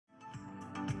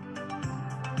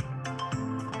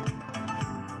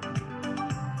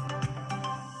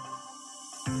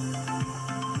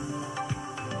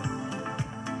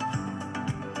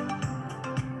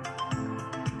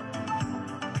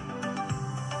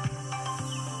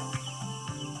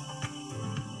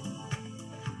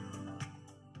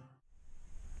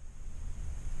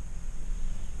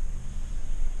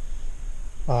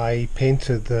I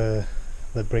painted the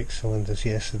brake cylinders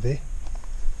yesterday.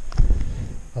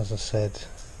 As I said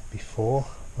before,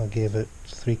 I gave it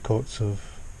 3 coats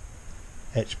of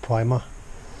etch primer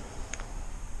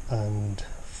and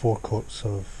 4 coats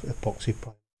of epoxy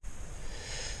primer,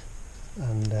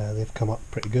 and they've come up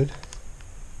pretty good.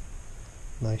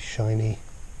 Nice shiny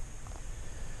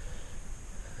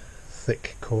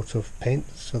thick coat of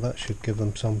paint, so that should give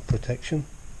them some protection.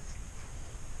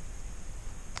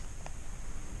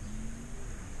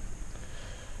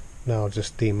 Now I'll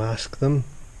just demask them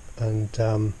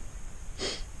and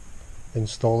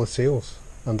install the seals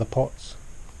and the pots.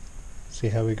 See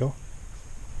how we go.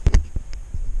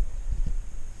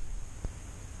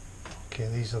 Okay,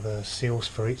 these are the seals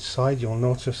for each side. You'll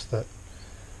notice that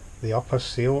the upper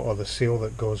seal, or the seal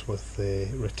that goes with the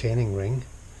retaining ring,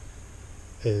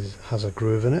 has a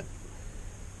groove in it,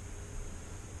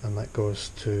 and that goes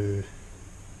to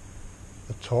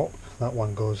the top. That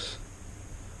one goes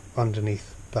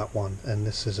underneath that one, and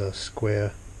this is a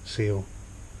square seal.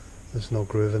 There's no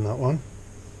groove in that one.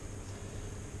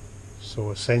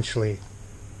 So essentially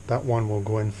that one will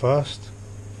go in first,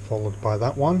 followed by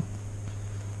that one,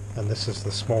 and this is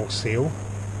the small seal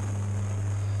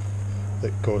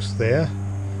that goes there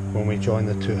when we join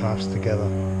the two halves together.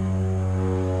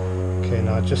 Okay,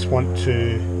 now I just want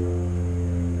to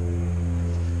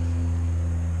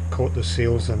coat the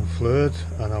seals in fluid,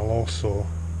 and I'll also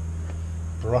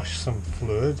brush some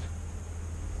fluid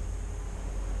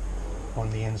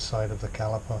on the inside of the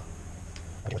caliper.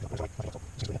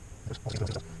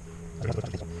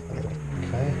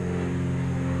 Okay,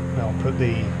 now I'll put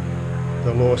the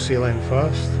lower seal in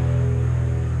first.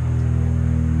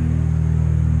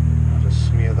 I'll just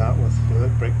smear that with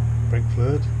fluid, brake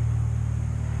fluid.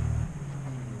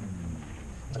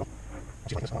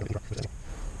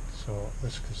 So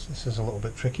this is a little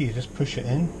bit tricky. You just push it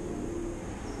in,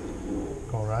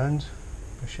 go around,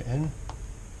 push it in,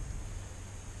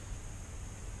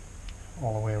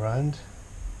 all the way around.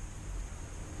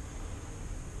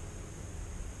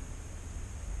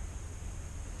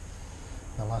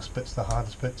 The last bit's the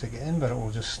hardest bit to get in, but it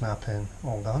will just snap in.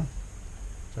 All done,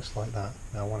 just like that.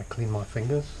 Now I want to clean my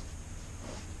fingers.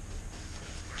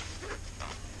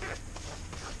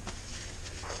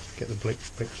 Get the brake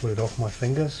fluid off my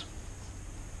fingers.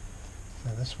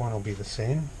 Now this one will be the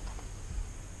same.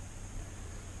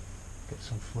 Get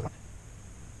some fluid.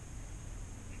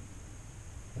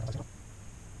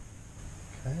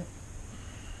 Okay.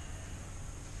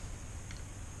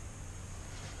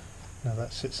 Now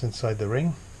that sits inside the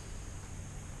ring,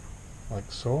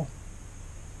 like so.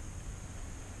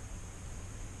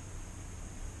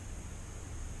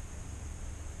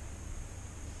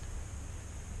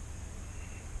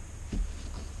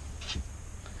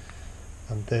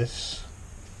 And this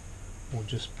will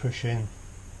just push in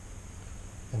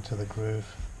into the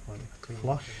groove like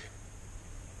flush.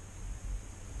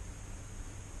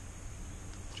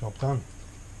 Job done.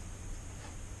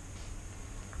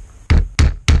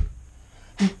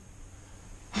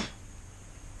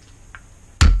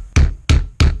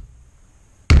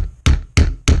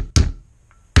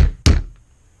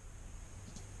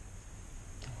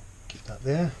 Keep that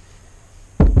there.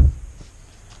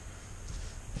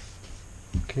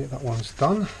 Okay, that one's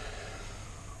done.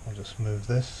 I'll just move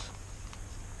this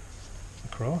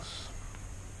across.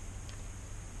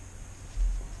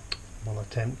 We'll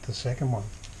attempt the second one.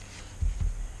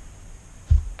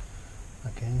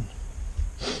 Again,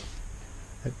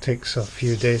 it takes a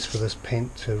few days for this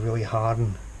paint to really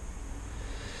harden.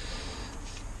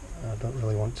 I don't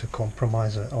really want to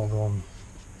compromise it, although I'm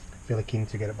really keen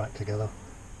to get it back together.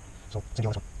 So,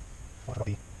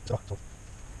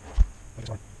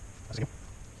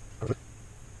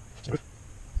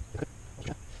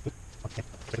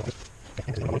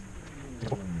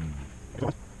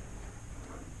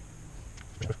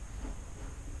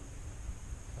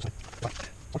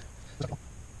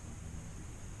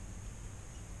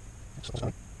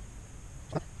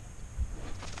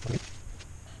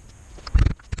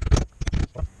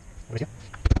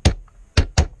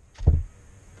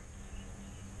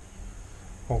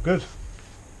 all good.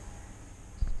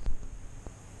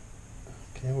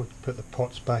 Okay, we'll put the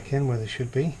pots back in where they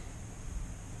should be.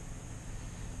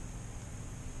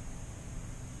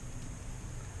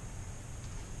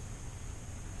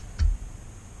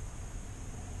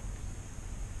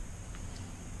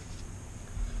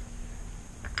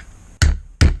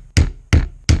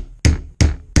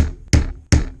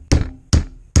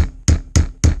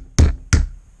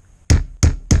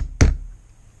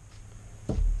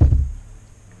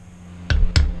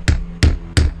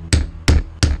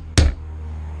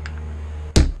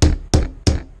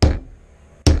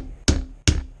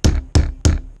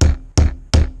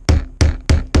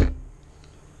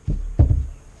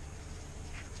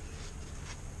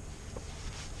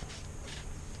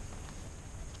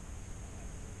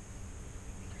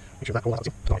 Okay,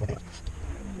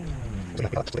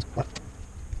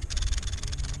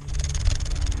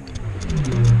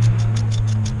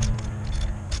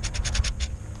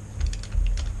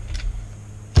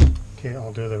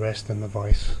 I'll do the rest in the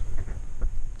vise.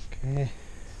 Okay,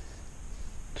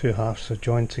 two halves are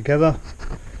joined together.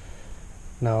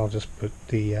 Now I'll just put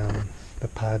the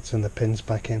pads and the pins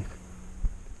back in.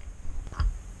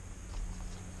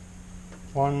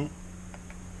 1,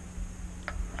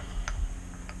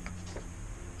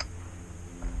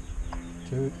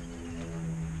 2,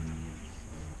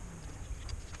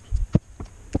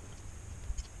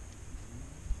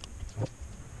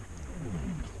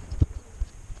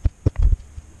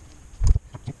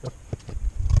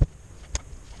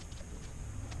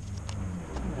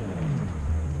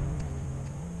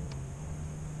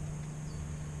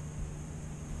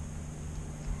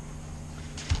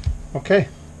 okay,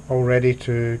 all ready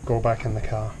to go back in the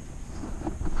car.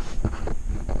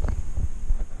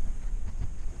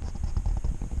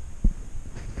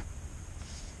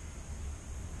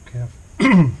 Okay,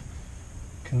 I've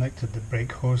connected the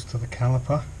brake hose to the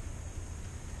caliper.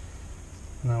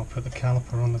 Now I'll put the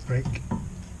caliper on the brake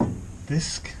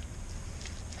disc.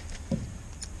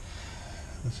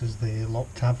 This is the lock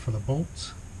tab for the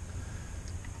bolts.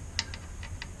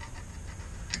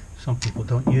 Some people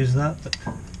don't use that, but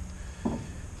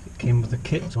it came with the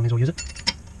kit, so I may as well use it.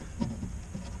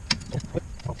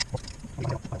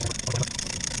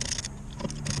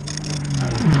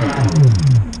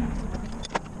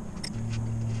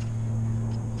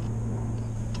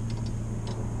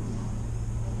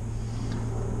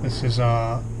 This is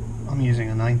I'm using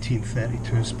a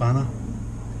 1932 spanner.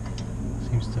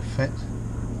 Seems to fit.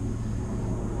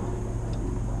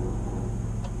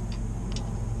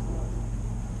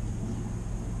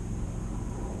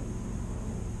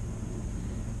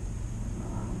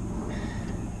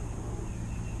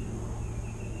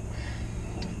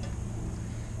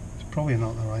 Probably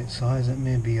not the right size. It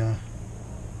may be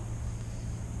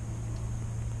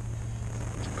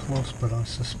close, but I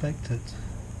suspect it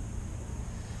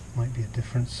might be a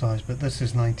different size, but this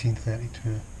is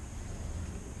 1932.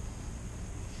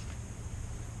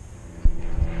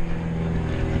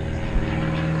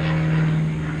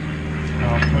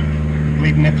 I'll put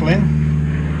bleed nipple in.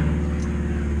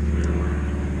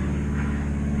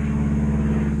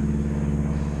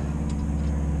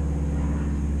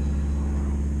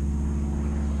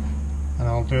 And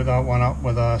I'll do that one up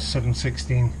with a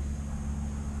 7/16.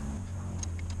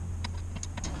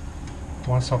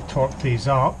 Once I've torqued these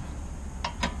up,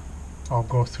 I'll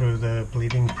go through the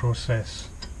bleeding process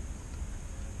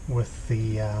with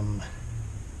the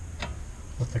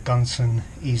Gunson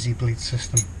Easy Bleed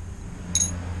system.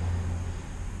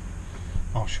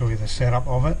 I'll show you the setup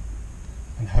of it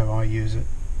and how I use it.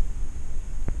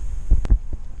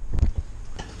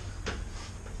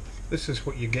 This is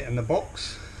what you get in the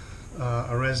box.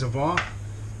 A reservoir.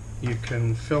 You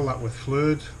can fill that with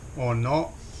fluid or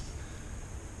not.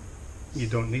 You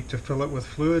don't need to fill it with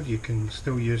fluid. You can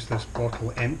still use this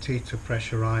bottle empty to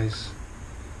pressurize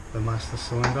the master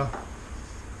cylinder.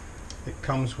 It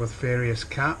comes with various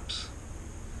caps,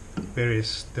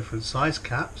 various different size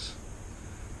caps.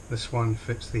 This one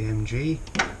fits the MG,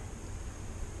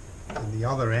 and the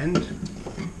other end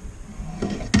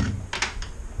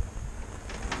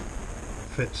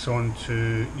fits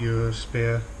onto your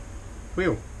spare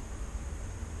wheel,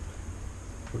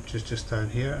 which is just down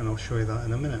here, and I'll show you that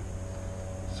in a minute.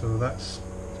 So that's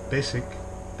basic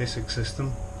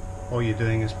system. All you're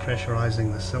doing is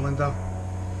pressurizing the cylinder,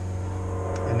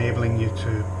 enabling you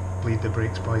to bleed the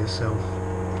brakes by yourself.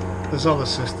 There's other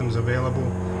systems available.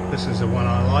 This is the one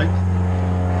I like,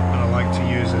 and I like to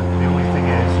use it. The only thing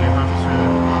is you have to,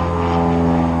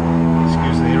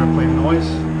 excuse the aeroplane noise,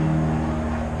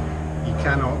 you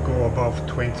cannot go above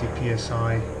 20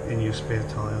 psi in your spare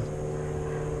tire.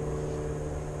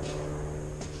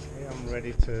 Okay, I'm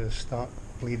ready to start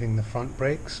bleeding the front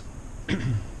brakes.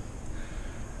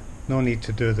 No need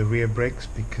to do the rear brakes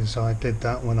because I did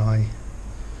that when I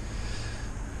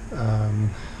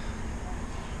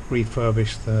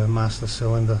refurbished the master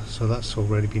cylinder, so that's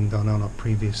already been done on a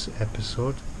previous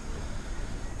episode.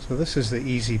 So this is the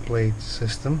Easy Blade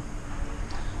system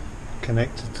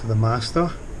connected to the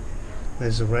master.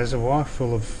 There's a reservoir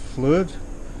full of fluid,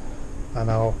 and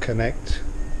I'll connect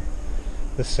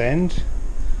this end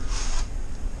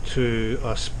to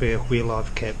a spare wheel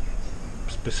I've kept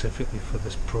specifically for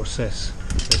this process.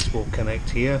 This will connect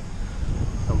here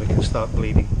and we can start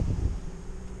bleeding.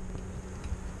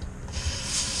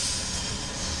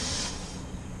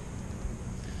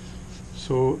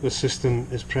 So the system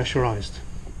is pressurized.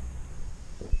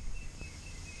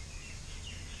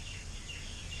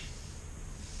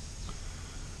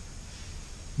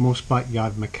 Most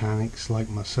backyard mechanics like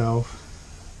myself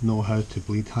know how to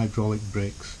bleed hydraulic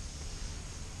brakes,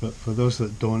 but for those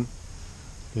that don't,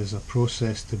 there's a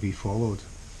process to be followed.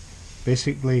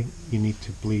 Basically, you need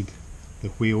to bleed the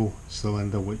wheel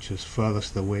cylinder which is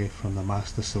furthest away from the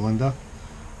master cylinder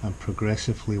and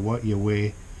progressively work your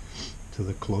way to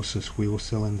the closest wheel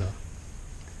cylinder.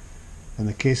 In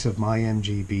the case of my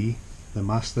MGB, the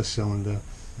master cylinder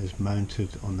is mounted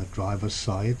on the driver's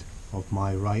side of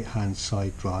my right hand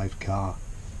side drive car.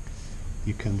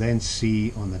 You can then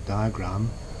see on the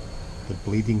diagram the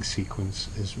bleeding sequence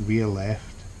is rear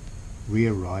left,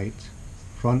 rear right,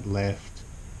 front left,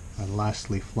 and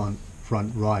lastly front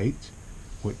right,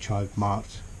 which I've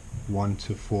marked 1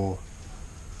 to 4.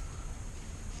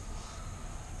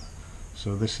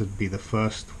 So this would be the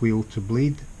first wheel to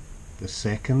bleed, the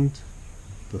second,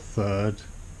 the third,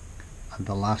 and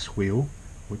the last wheel,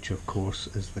 which of course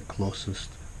is the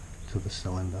closest to the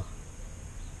cylinder.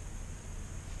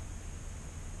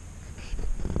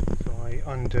 So I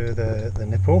undo the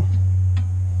nipple.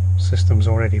 System's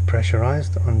already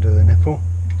pressurized. Undo the nipple.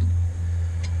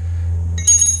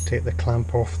 Take the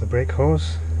clamp off the brake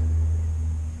hose.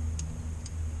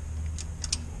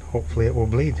 Hopefully it will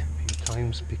bleed a few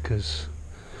times because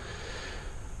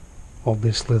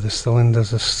obviously the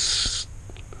cylinders are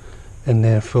in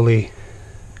their fully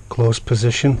closed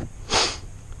position.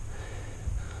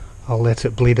 I'll let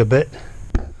it bleed a bit,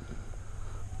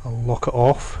 I'll lock it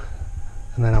off,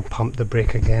 and then I'll pump the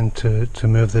brake again to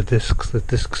move the discs. The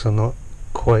discs are not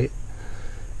quite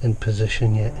in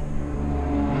position yet.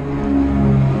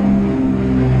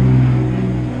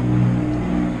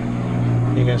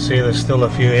 You can see there's still a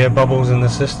few air bubbles in the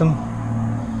system.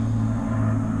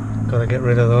 Gotta get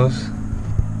rid of those.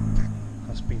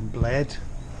 That's been bled.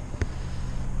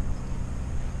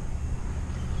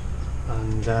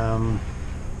 And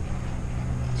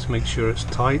let's make sure it's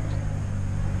tight.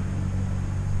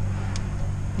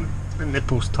 The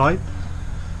nipple's tight.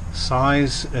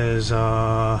 Size is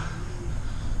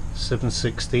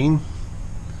 7/16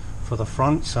 for the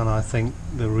fronts, and I think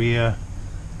the rear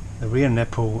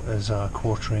nipple is a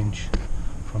 1/4 inch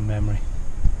from memory.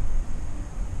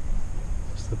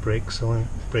 It's the brake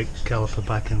caliper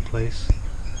back in place.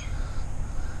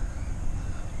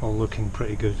 All looking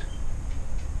pretty good.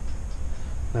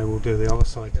 Now we'll do the other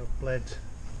side. I've bled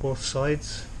both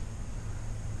sides.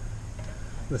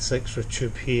 This extra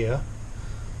tube here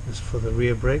is for the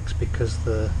rear brakes because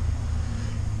the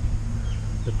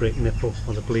brake nipple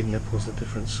or the bleed nipple is a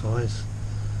different size.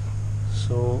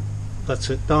 So that's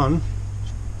it done.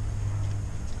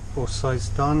 Both sides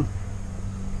done.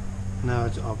 Now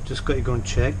I've just got to go and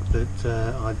check that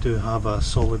I do have a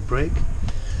solid brake.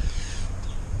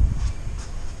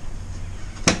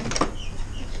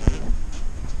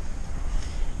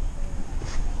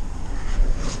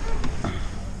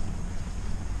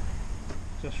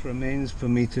 Just remains for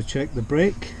me to check the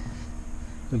brake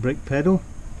pedal.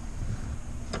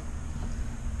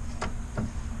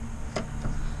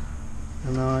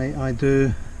 And I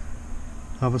do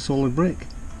have a solid brake,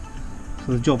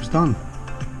 so the job's done.